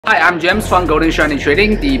Hi, I'm James from Goldenshiny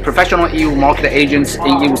Trading, the professional EU market agents in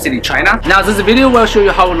Yiwu City, China. Now this video will show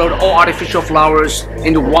you how to load all artificial flowers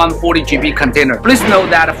into one 40GP container. Please note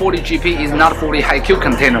that a 40GP is not a 40 𝐻𝐸𝐾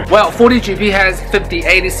container. Well, 40GP has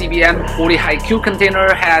 5080 CBM, 40 𝐻𝐸𝐾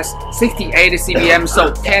container has 6080 CBM,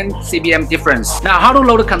 so 10 CBM difference. Now how to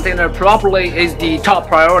load a container properly is the top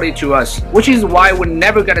priority to us, which is why we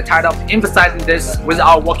never get tired of emphasizing this with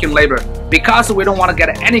our working labor, because we don't want to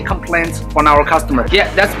get any complaints from our customer.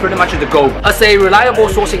 Yeah, that's pretty much the goal. As a reliable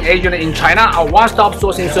sourcing agent in China, our one-stop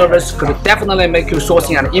sourcing service could definitely make your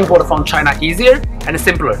sourcing and import from China easier and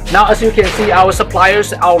simpler. Now, as you can see, our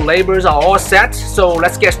suppliers, our labors are all set, so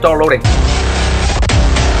let's get started loading.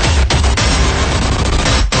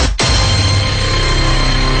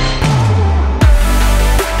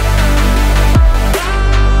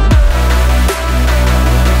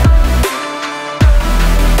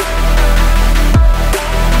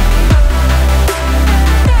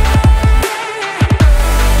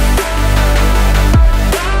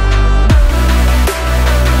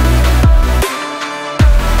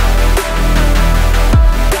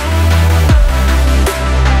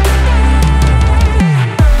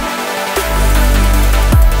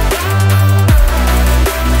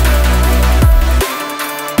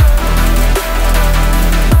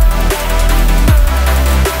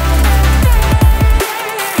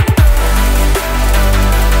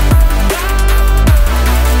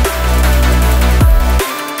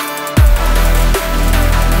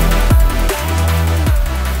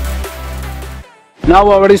 Now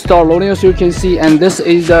we already start loading, as you can see, and this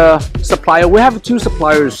is a supplier. We have two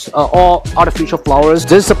suppliers, all artificial flowers.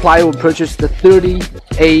 This supplier will purchase the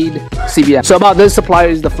 38 CBM. So about this supplier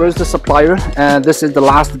is the first supplier, and this is the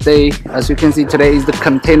last day. As you can see, today is the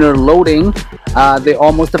container loading. They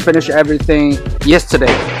almost finished everything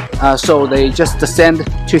yesterday. So they just send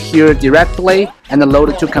to here directly and load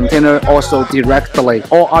it to container also directly.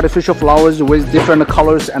 All artificial flowers with different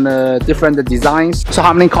colors and different designs. So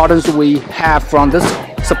how many cartons we have from this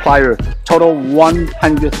supplier? Total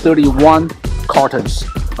 131 cartons.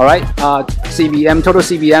 All right, CBM, total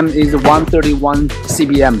CBM is 131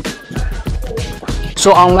 CBM.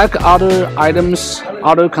 So unlike other items,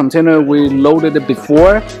 other container we loaded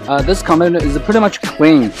before, this container is pretty much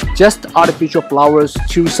clean. Just artificial flowers,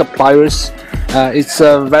 two suppliers. It's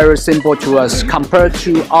very simple to us compared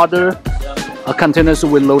to other containers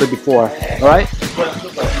we loaded before. All right.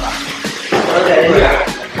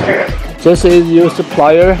 This is your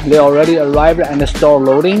supplier. They already arrived and start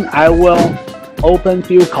loading. I will open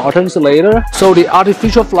few cartons later, so the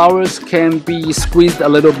artificial flowers can be squeezed a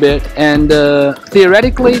little bit, and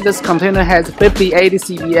theoretically this container has 5080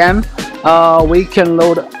 CBM. We can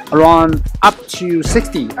load around up to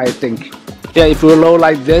 60, I think. Yeah, if we load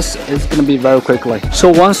like this, it's gonna be very quickly. So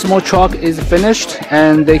one small truck is finished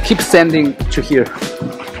and they keep sending to here.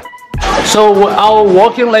 So our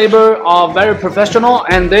working labor are very professional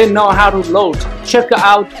and they know how to load. Check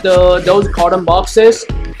out those carton boxes.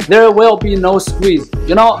 There will be no squeeze.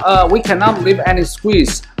 You know, we cannot leave any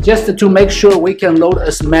squeeze, just to make sure we can load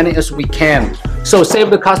as many as we can. So save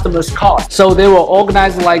the customer's cost. So they will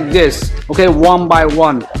organize like this, okay, one by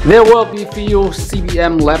one. There will be few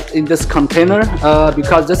CBM left in this container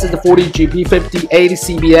because this is the 40GP 5080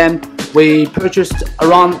 CBM. We purchased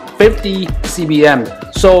around 50 CBM.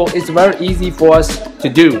 So it's very easy for us to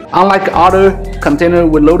do. Unlike other container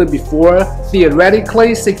we loaded before,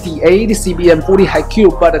 theoretically 6080 CBM 40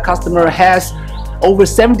 𝐻𝐸𝐾, but the customer has over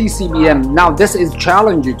 70 CBM. Now this is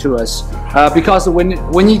challenging to us because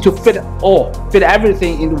we need to fit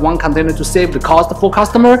everything in one container to save the cost for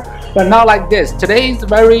customer. But not like this. Today is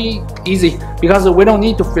very easy because we don't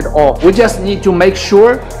need to fit all. We just need to make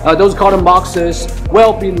sure those carton boxes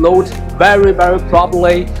will be loaded very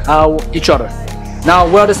properly each other. Now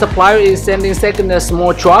while the supplier is sending second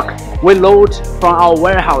small truck, we load from our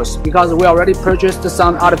warehouse because we already purchased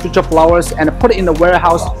some artificial flowers and put it in the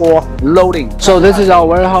warehouse for loading. So this is our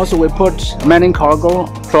warehouse. We put many cargo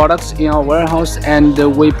products in our warehouse and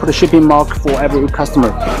we put a shipping mark for every customer.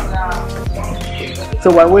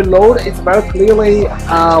 So when we load, it's very clearly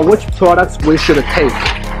which products we should take.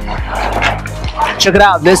 Check it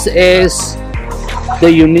out. This is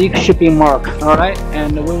the unique shipping mark. All right,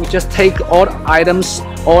 and we will just take all the items,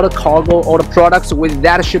 all the cargo, all the products with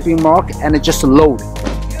that shipping mark and just load.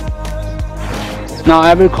 Now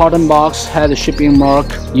every carton box has a shipping mark,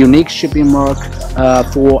 unique shipping mark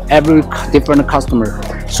for every different customer,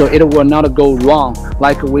 so it will not go wrong.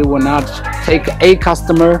 Like we will not take a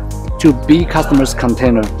customer to B customer's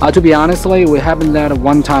container. To be honestly, we haven't had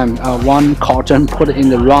one time one carton put in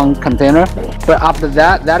the wrong container, but after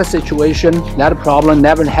that situation, that problem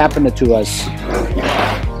never happened to us.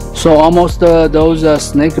 So almost those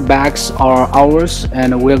snake bags are ours,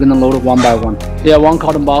 and we're gonna load it one by one. Yeah, one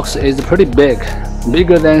carton box is pretty big,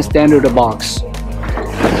 bigger than standard box.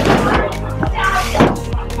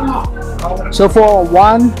 So for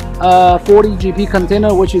one 40 GP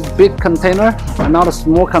container, which is big container, not a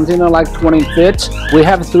small container like 20 feet, we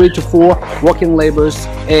have 3 to 4 working laborers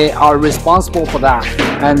are responsible for that,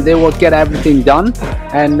 and they will get everything done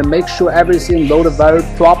and make sure everything loaded very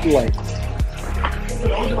properly.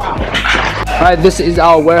 Alright, this is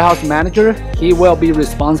our warehouse manager. He will be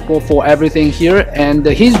responsible for everything here, and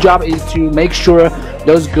his job is to make sure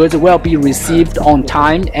those goods will be received on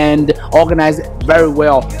time and organized very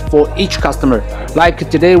well for each customer. Like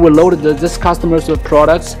today we loaded this customer's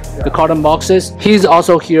products, the carton boxes. He's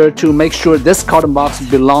also here to make sure this carton box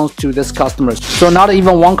belongs to this customer. So not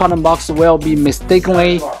even one carton box will be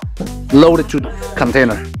mistakenly loaded to the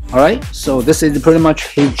container. Alright, so this is pretty much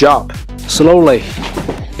his job. Slowly.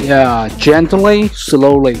 Yeah, gently,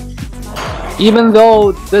 slowly. Even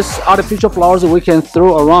though this artificial flowers we can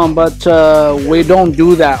throw around, but we don't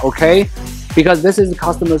do that, okay? Because this is the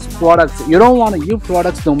customer's products. You don't want your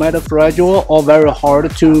products, no matter fragile or very hard,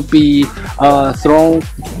 to be thrown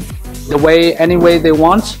the way any way they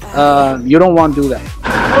want. You don't want to do that.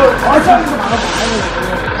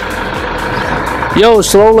 Yo,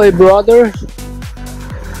 slowly, brother.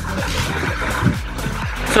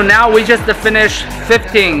 So now we just finished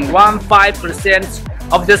 15%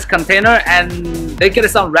 of this container, and they get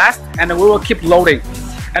some rest, and we will keep loading.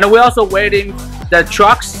 And we're also waiting the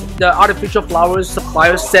trucks, the artificial flowers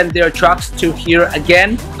suppliers send their trucks to here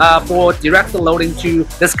again for direct loading to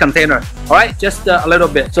this container. Alright, just a little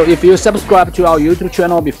bit. So if you subscribe to our YouTube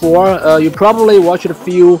channel before, you probably watched a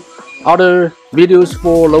few other videos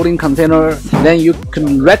for loading container, then you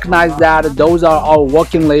can recognize that those are our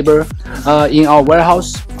working labor in our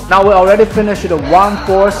warehouse. Now we already finished the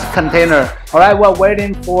 1/4 container. Alright, we're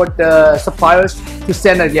waiting for the suppliers to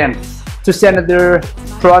send again, to send their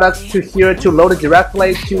products to here to load it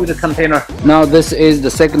directly to the container. Now this is the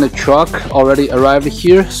second truck already arrived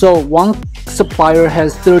here. So one supplier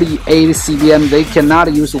has 38 CBM. They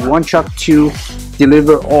cannot use one truck to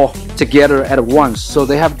deliver all together at once, so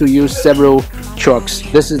they have to use several trucks.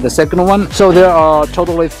 This is the second one. So there are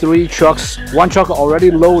totally 3 trucks. One truck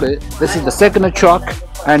already loaded. This is the second truck,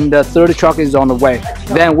 and the third truck is on the way.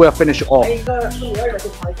 Then we'll finish all.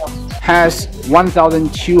 Has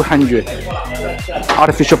 1,200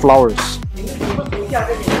 artificial flowers.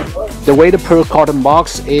 The weight per carton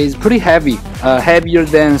box is pretty heavy, heavier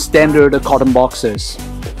than standard carton boxes.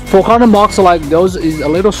 For carton box like those is a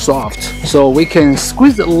little soft, so we can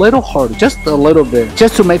squeeze it a little hard, just a little bit,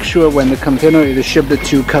 just to make sure when the container is shipped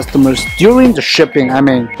to customers during the shipping. I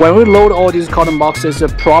mean, when we load all these carton boxes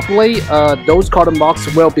properly, those carton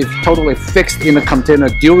boxes will be totally fixed in the container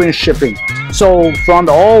during shipping. So from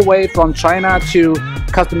all the way from China to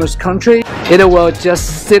customer's country, it will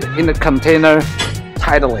just sit in the container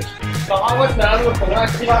tightly.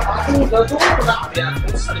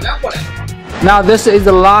 Now this is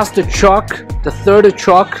the last truck, the third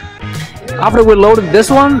truck. After we loaded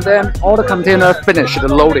this one, then all the container finished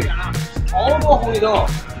the loading.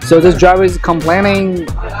 So this driver is complaining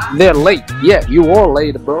they're late. Yeah, you are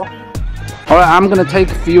late, bro. Alright, I'm gonna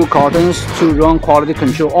take a few cartons to run quality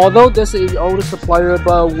control. Although this is old supplier,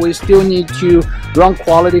 but we still need to run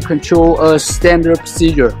quality control as standard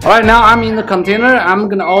procedure. Alright, now I'm in the container. I'm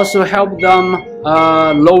gonna also help them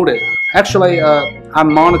load it. Actually,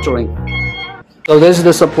 I'm monitoring. So this is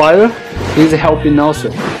the supplier. He's helping also.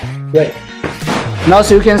 Great. Now,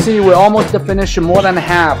 so you can see we almost finished more than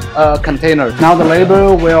half container. Now the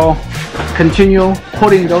labor will continue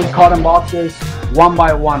putting those carton boxes one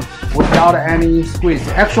by one without any squeeze.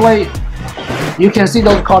 Actually, you can see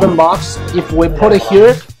those carton box. If we put it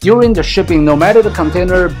here during the shipping, no matter the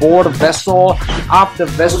container board vessel, after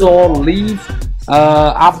vessel leave,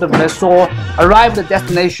 after vessel arrive the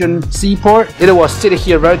destination seaport, it will sit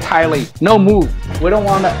here very tightly, no move. We don't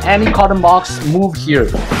want any carton box move here.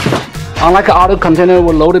 Unlike other container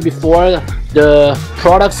we loaded before, the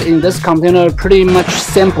products in this container are pretty much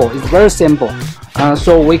simple. It's very simple,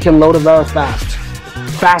 so we can load it very fast,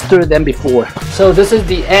 faster than before. So this is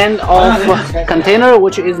the end of container,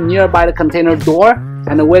 which is nearby the container door,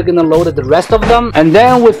 and we're gonna load the rest of them, and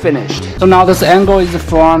then we're finished. So now this angle is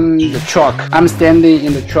from the truck. I'm standing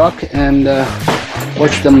in the truck and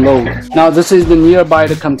watch them load. Now this is the nearby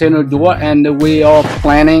the container door, and we are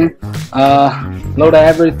planning load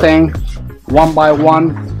everything one by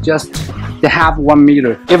one, just they have 1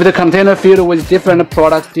 meter. If the container filled with different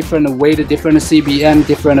products, different weight, different CBM,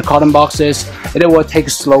 different cotton boxes, it will take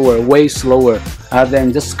slower, way slower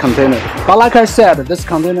than this container. But like I said, this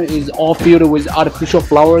container is all filled with artificial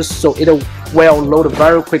flowers, so it will load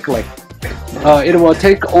very quickly. It will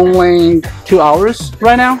take only 2 hours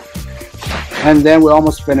right now. And then we're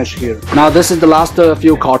almost finished here. Now this is the last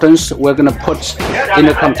few cartons we're gonna put in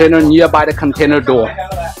the container nearby the container door.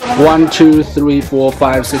 1, 2, 3, 4,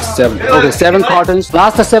 5, 6, 7. Okay, 7 cartons.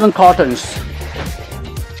 Last 7 cartons.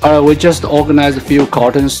 We just organized a few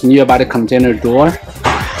cartons nearby the container door,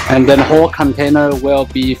 and then whole container will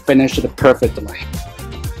be finished perfectly.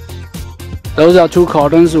 Those are 2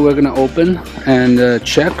 cartons we're gonna open and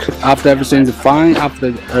check. After everything's fine,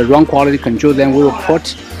 after run quality control, then we will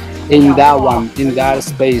put in that one, in that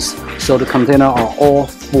space, so the container are all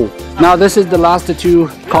full. Now this is the last 2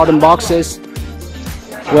 carton boxes.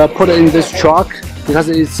 We'll put it in this truck because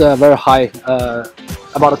it's very high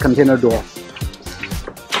about the container door.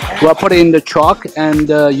 We'll put it in the truck and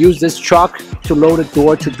use this truck to load it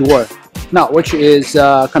door to door. Now, which is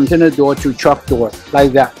container door to truck door,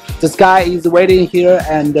 like that. This guy is waiting here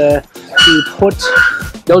and he put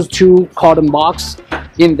those 2 carton box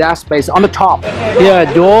in that space on the top. Yeah,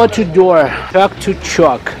 door to door, truck to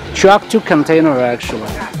truck, truck to container actually.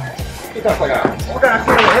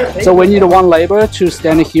 So we need 1 labor to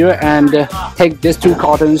stand here and take these 2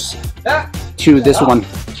 cartons to this one,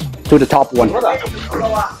 to the top one.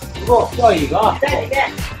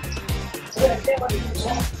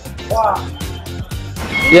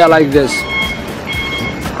 Yeah, like this.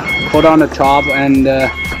 Put on the top and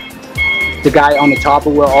the guy on the top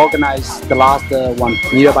will organize the last one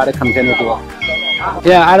nearby the container door.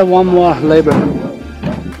 Yeah, add 1 more labor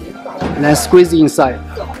and then squeeze inside.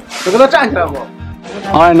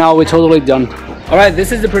 Alright, now we're totally done. Alright,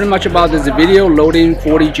 this is pretty much about this video, loading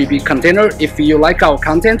 40 GB container. If you like our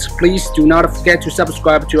content, please do not forget to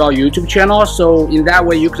subscribe to our YouTube channel, so in that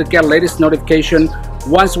way you could get latest notification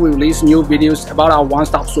once we release new videos about our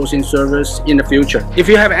one-stop sourcing service in the future. If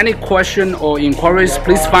you have any question or inquiries,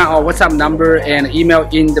 please find our WhatsApp number and email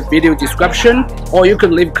in the video description, or you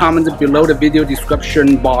can leave comments below the video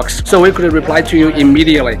description box so we could reply to you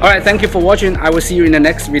immediately. Alright, thank you for watching. I will see you in the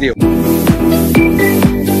next video.